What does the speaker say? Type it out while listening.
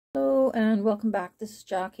and welcome back. This is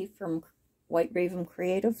Jackie from White Raven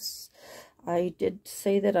Creatives. I did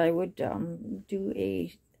say that I would do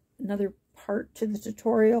another part to the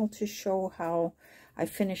tutorial to show how I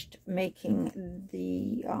finished making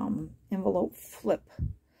the envelope flip.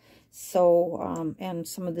 So, and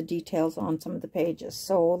some of the details on some of the pages.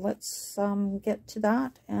 So let's get to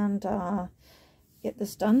that and get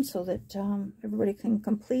this done so that everybody can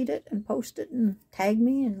complete it and post it and tag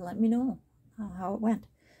me and let me know how it went.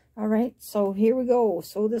 All right, so here we go.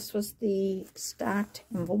 So this was the stacked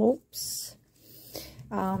envelopes.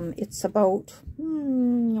 It's about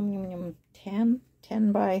 10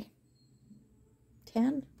 by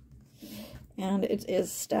 10, and it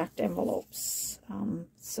is stacked envelopes.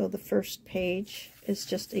 So the first page is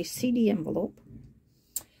just a CD envelope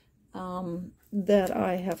that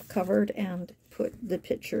I have covered and put the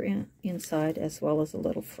picture inside, as well as a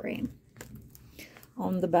little frame.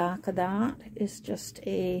 On the back of that is just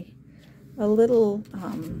a little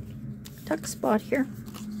tuck spot here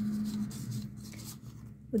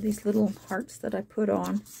with these little hearts that I put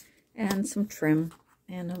on, and some trim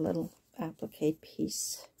and a little applique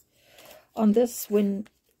piece. On this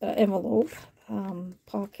envelope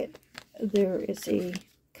pocket, there is a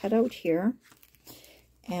cutout here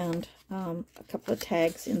and a couple of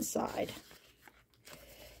tags inside.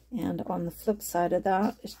 And on the flip side of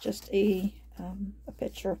that is just a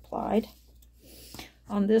picture applied.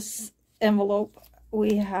 On this envelope,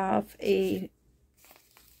 we have a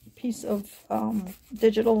piece of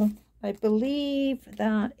digital. I believe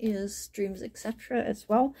that is Dreams Etc. as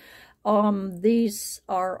well. These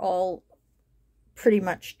are all pretty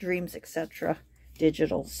much Dreams Etc.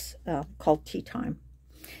 digitals, called Tea Time.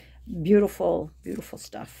 Beautiful, beautiful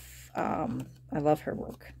stuff. I love her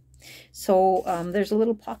work. So there's a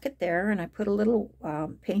little pocket there, and I put a little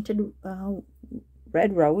painted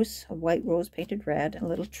red rose, a white rose painted red, a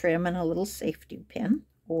little trim and a little safety pin,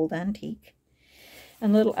 old antique,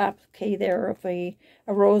 and a little applique there of a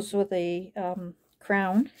rose with a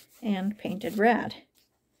crown and painted red.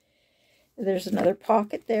 There's another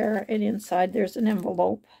pocket there, and inside there's an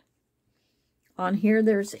envelope. On here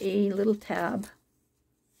there's a little tab.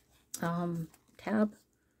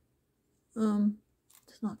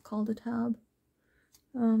 It's not called a tab.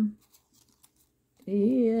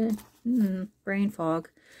 Yeah, brain fog.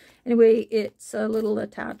 Anyway, it's a little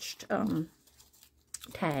attached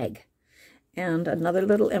tag, and another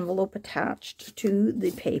little envelope attached to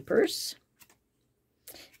the papers,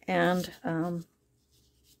 and a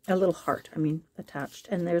little heart, attached.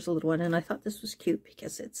 And there's a little one, and I thought this was cute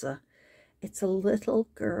because it's a little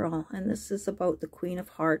girl, and this is about the Queen of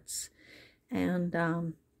Hearts. And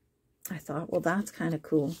I thought, well, that's kind of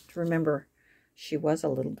cool to remember she was a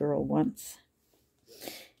little girl once.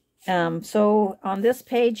 So on this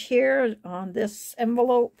page here, on this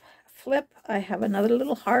envelope flip, I have another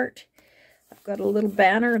little heart. I've got a little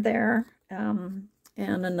banner there, and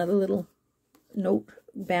another little note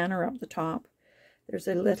banner up the top. There's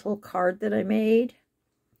a little card that I made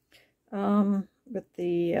with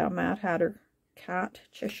the Mad Hatter cat,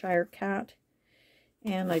 Cheshire cat.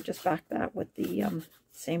 And I just backed that with the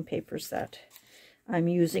same papers that I'm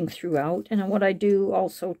using throughout. And what I do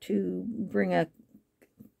also to bring a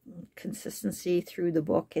consistency through the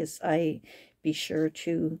book is I be sure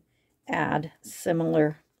to add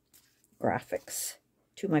similar graphics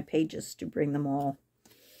to my pages to bring them all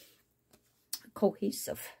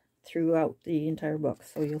cohesive throughout the entire book.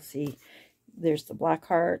 So you'll see there's the black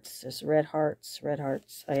hearts, there's red hearts, red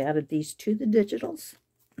hearts. I added these to the digitals.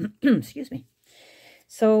 Excuse me.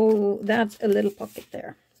 So that's a little pocket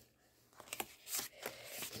there.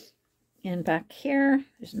 And back here,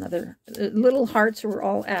 there's another little hearts were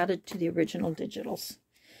all added to the original digitals.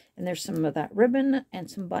 And there's some of that ribbon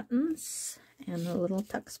and some buttons and a little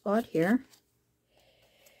tuck spot here.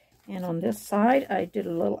 And on this side, I did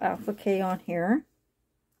a little applique on here.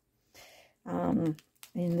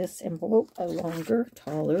 In this envelope, a longer,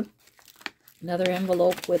 taller. Another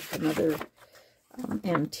envelope with another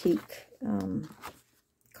antique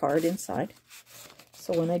card inside.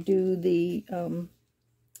 So when I do the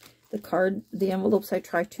envelopes, I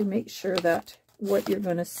try to make sure that what you're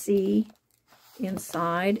going to see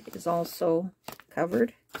inside is also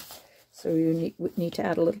covered. So you need to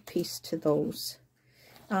add a little piece to those.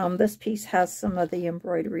 This piece has some of the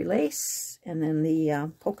embroidery lace, and then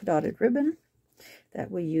the polka dotted ribbon that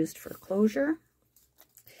we used for closure.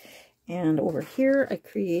 And over here, I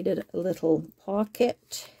created a little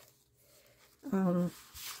pocket, and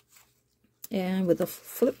with a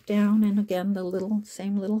flip down, and again, the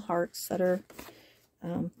same little hearts that are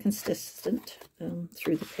consistent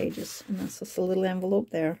through the pages. And that's just a little envelope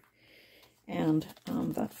there. And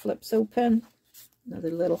that flips open.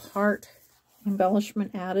 Another little heart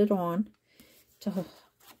embellishment added on to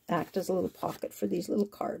act as a little pocket for these little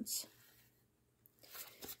cards.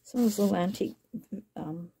 So those little antique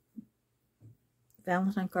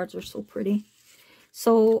Valentine cards are so pretty.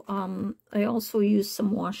 So I also used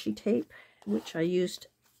some washi tape, which I used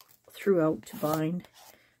throughout to bind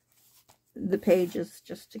the pages,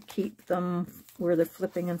 just to keep them where they're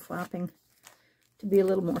flipping and flapping, to be a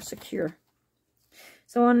little more secure.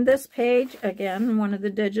 So on this page, again, one of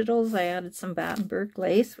the digitals, I added some Battenberg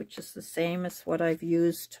lace, which is the same as what I've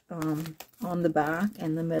used on the back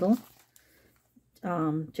and the middle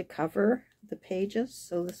to cover the pages.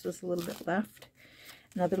 So this was a little bit left.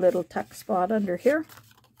 Another little tuck spot under here.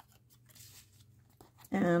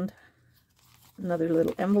 And another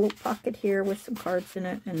little envelope pocket here with some cards in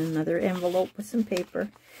it, and another envelope with some paper.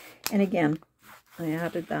 And again, I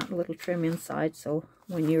added that little trim inside, so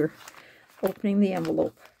when you're opening the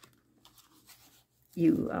envelope,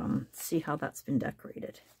 you see how that's been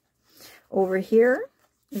decorated. Over here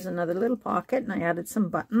is another little pocket, and I added some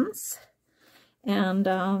buttons. And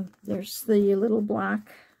there's the little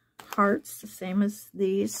black hearts, the same as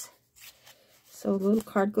these. So the little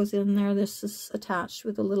card goes in there. This is attached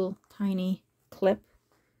with a little tiny clip.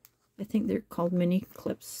 I think they're called mini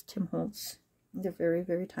clips, Tim Holtz. They're very,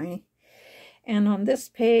 very tiny. And on this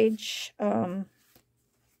page, it's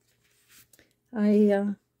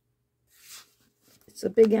a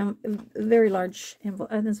big, very large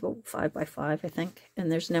envelope. I think it's about 5 by 5, I think. And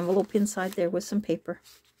there's an envelope inside there with some paper.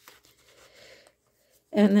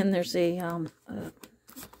 And then there's a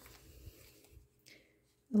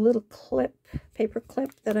little clip, paper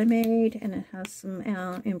clip that I made, and it has some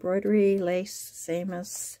embroidery lace, same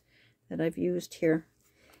as that I've used here,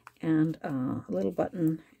 and a little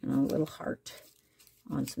button and a little heart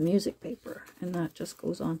on some music paper, and that just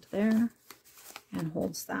goes onto there and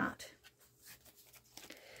holds that.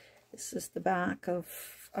 This is the back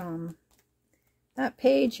of that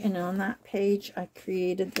page, and on that page I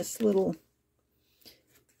created this little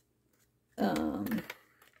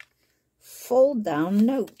fold down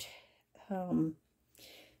note.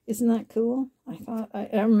 Isn't that cool? I thought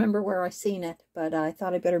I remember where I seen it, but I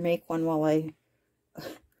thought I better make one while I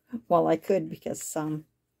could, because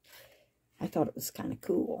I thought it was kind of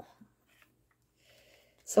cool.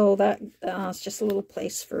 So that it's just a little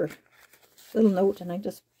place for little note, and I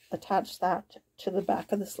just attached that to the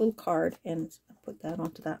back of this little card and put that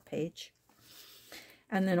onto that page.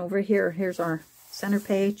 And then over here, here's our center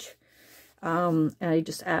page. I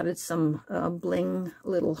just added some bling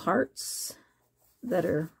little hearts that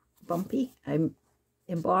are bumpy. I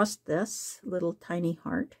embossed this little tiny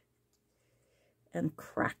heart and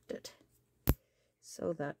cracked it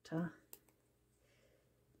so that,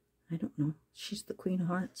 I don't know, she's the Queen of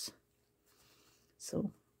Hearts. So,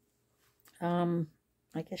 I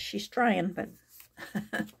guess she's trying, but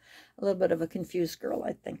a little bit of a confused girl,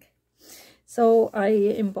 I think. So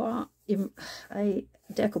I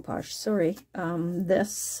decoupage, sorry,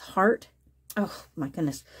 this heart, oh my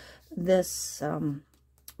goodness, this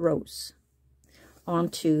rose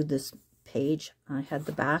onto this page. I had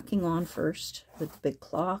the backing on first with the big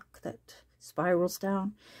clock that spirals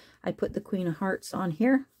down. I put the Queen of Hearts on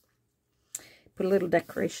here, put a little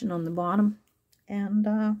decoration on the bottom, and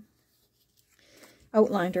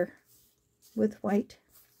outlined her with white.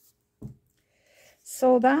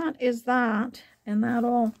 So that is that, and that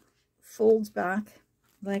all folds back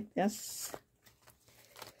like this.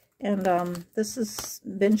 And this has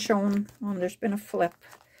been shown on, there's been a flip,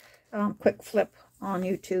 quick flip on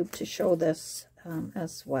YouTube to show this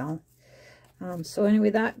as well. So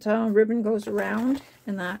anyway, that ribbon goes around,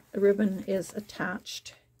 and that ribbon is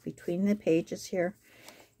attached between the pages here.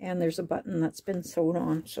 And there's a button that's been sewed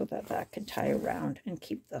on so that that can tie around and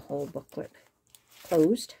keep the whole booklet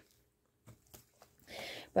closed.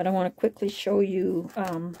 But I want to quickly show you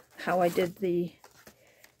how I did the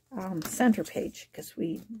center page, because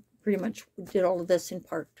we pretty much did all of this in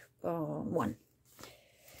part 1.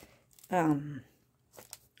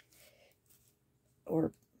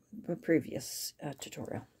 Or the previous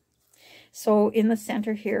tutorial. So in the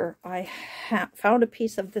center here, I found a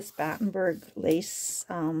piece of this Battenberg lace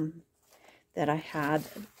that I had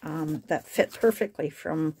that fit perfectly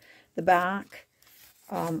from the back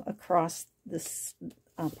across this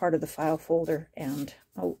part of the file folder and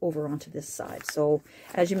over onto this side. So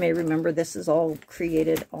as you may remember, this is all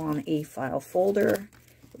created on a file folder,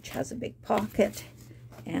 which has a big pocket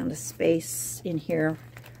and a space in here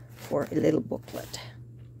for a little booklet.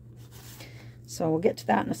 So we'll get to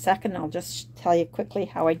that in a second. I'll just tell you quickly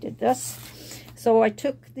how I did this. So I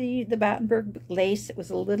took the Battenberg lace. It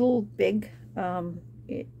was a little big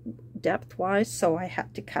depth-wise, so I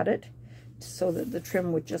had to cut it so that the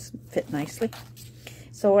trim would just fit nicely.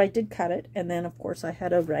 So I did cut it, and then of course I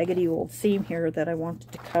had a raggedy old seam here that I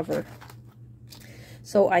wanted to cover.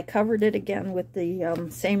 So I covered it again with the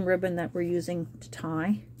same ribbon that we're using to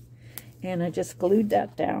tie, and I just glued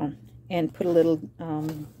that down and put a little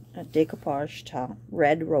a decoupaged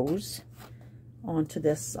red rose onto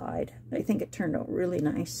this side. I think it turned out really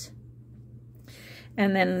nice.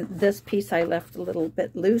 And then this piece I left a little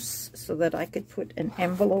bit loose so that I could put an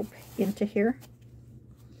envelope into here.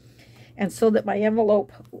 And so that my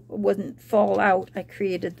envelope wouldn't fall out, I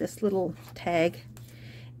created this little tag,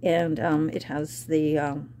 and it has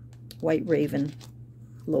the White Raven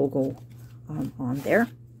logo on there.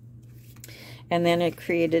 And then I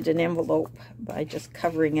created an envelope by just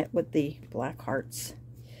covering it with the black hearts,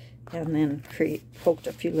 and then poked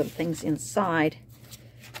a few little things inside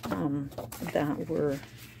that were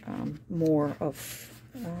more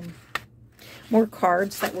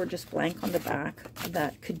cards that were just blank on the back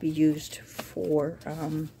that could be used for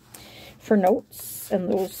notes. And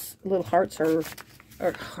those little hearts are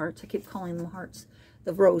hearts. I keep calling them hearts.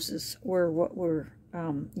 The roses were what were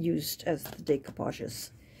used as the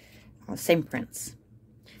decoupages. Same prints.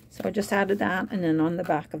 So I just added that, and then on the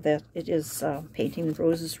back of that it is painting the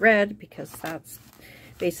roses red, because that's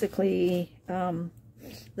basically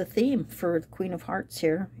the theme for the Queen of Hearts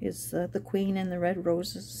here is the Queen and the red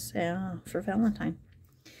roses for Valentine.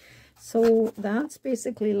 So that's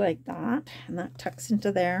basically like that, and that tucks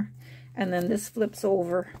into there, and then this flips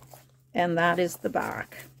over, and that is the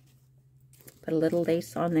back. Put a little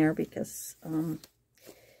lace on there because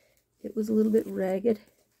it was a little bit ragged.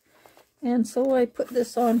 And so I put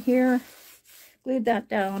this on here, glued that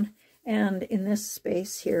down, and in this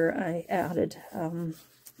space here I added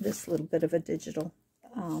this little bit of a digital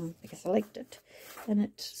because I liked it, and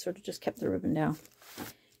it sort of just kept the ribbon down.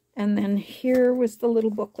 And then here was the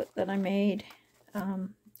little booklet that I made,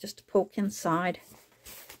 just to poke inside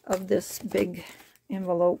of this big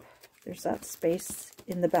envelope. There's that space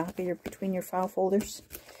in the back of between your file folders.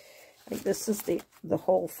 Like this is the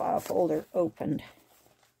whole file folder opened.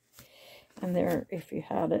 And there, if you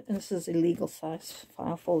had it, and this is a legal size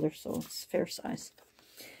file folder, so it's fair size.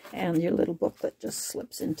 And your little booklet just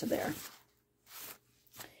slips into there.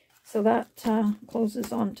 So that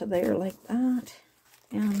closes onto there like that.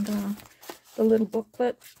 And the little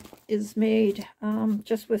booklet is made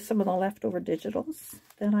just with some of the leftover digitals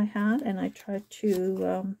that I had. And I tried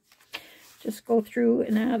to just go through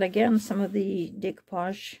and add again some of the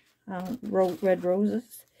decoupage red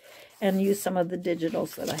roses, and use some of the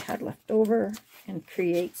digitals that I had left over and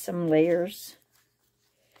create some layers.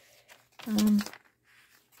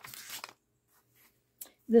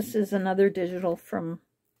 This is another digital from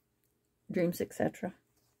Dreams, Etc.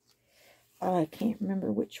 I can't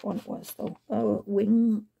remember which one it was though. Oh,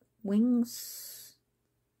 wings.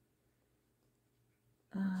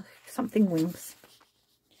 Something wings.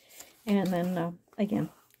 And then again,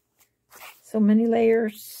 so many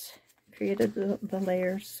layers. Created the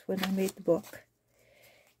layers when I made the book,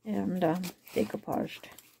 and decoupaged,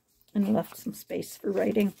 and left some space for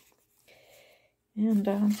writing. And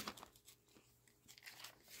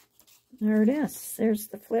there it is. There's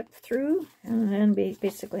the flip through, and then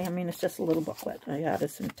basically, I mean, it's just a little booklet. I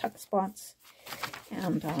added some tuck spots,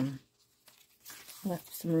 and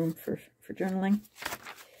left some room for journaling.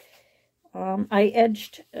 I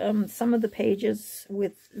edged some of the pages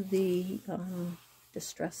with the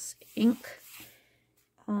distress ink,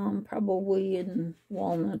 probably in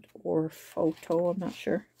walnut or photo, I'm not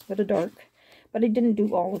sure, but a dark. But I didn't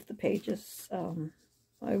do all of the pages.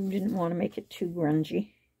 I didn't want to make it too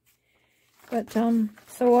grungy. But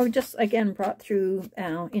so I just again brought through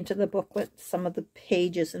into the booklet some of the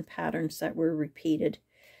pages and patterns that were repeated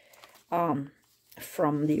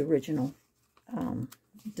from the original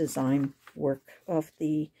design work of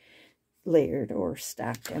the layered or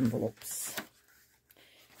stacked envelopes.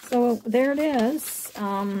 So there it is.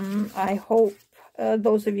 I hope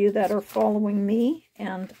those of you that are following me,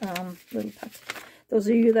 and those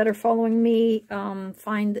of you that are following me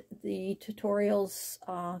find the tutorials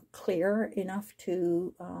clear enough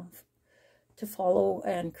to follow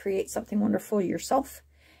and create something wonderful yourself.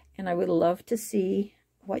 And I would love to see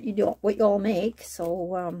what you all make.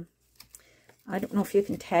 So I don't know if you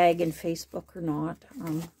can tag in Facebook or not.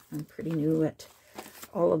 I'm pretty new at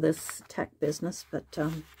all of this tech business, but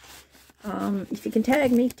if you can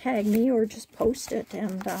tag me, or just post it,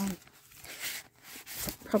 and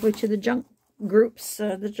probably to the junk groups,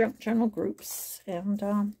 the junk journal groups,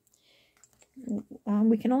 and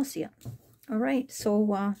we can all see it. All right,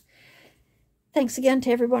 so thanks again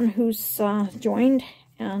to everyone who's joined,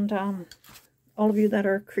 and all of you that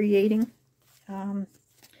are creating.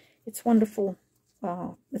 It's wonderful.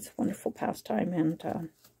 It's a wonderful pastime, and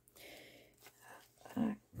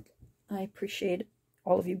I appreciate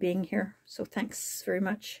all of you being here. So thanks very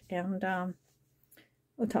much, and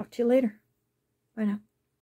we'll talk to you later. Bye now.